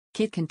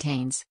Kit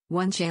contains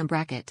 1 jam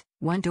bracket,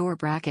 1 door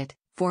bracket,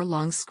 4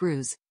 long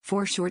screws,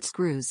 4 short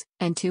screws,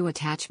 and 2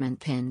 attachment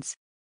pins.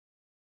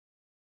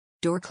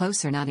 Door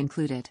closer not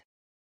included.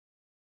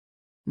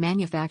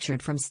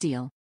 Manufactured from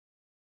steel.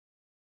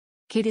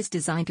 Kit is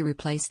designed to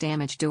replace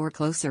damaged door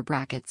closer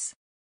brackets.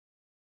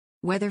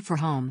 Whether for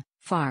home,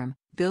 farm,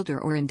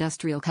 builder or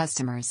industrial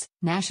customers,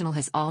 National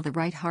has all the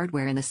right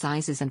hardware in the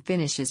sizes and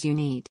finishes you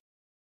need.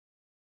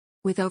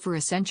 With over a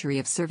century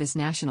of service,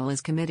 National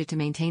is committed to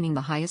maintaining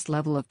the highest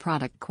level of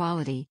product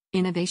quality,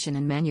 innovation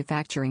and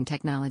manufacturing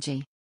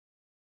technology.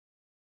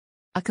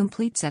 A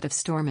complete set of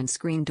storm and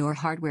screen door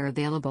hardware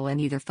available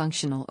in either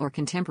functional or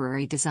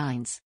contemporary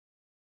designs.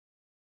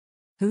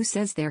 Who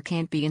says there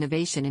can't be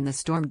innovation in the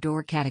storm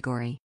door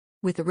category?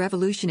 With the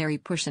revolutionary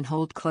push and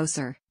hold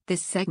closer,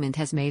 this segment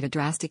has made a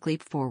drastic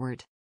leap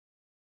forward.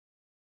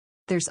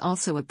 There's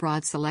also a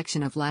broad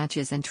selection of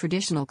latches and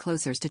traditional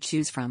closers to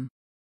choose from.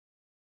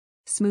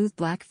 Smooth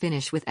black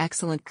finish with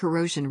excellent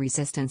corrosion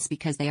resistance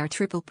because they are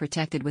triple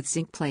protected with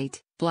zinc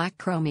plate, black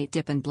chromate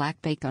dip and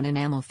black baked on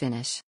enamel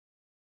finish.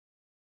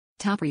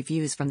 Top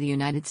reviews from the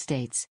United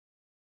States.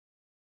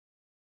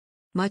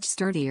 Much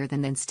sturdier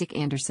than stick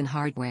Anderson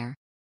hardware.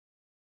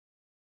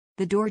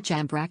 The door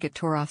jam bracket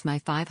tore off my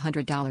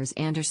 $500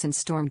 Anderson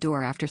storm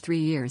door after 3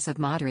 years of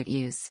moderate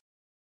use.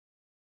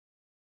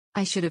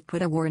 I should have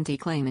put a warranty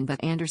claim in,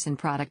 but Anderson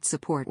product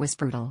support was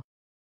brutal.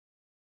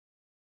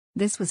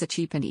 This was a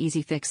cheap and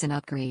easy fix and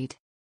upgrade.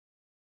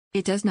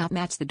 It does not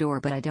match the door,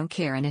 but I don't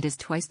care, and it is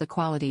twice the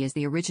quality as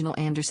the original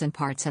Anderson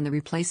parts and the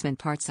replacement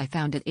parts I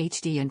found at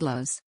HD and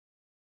Lowe's.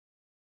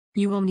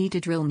 You will need to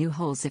drill new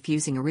holes if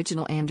using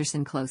original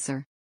Anderson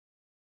closer.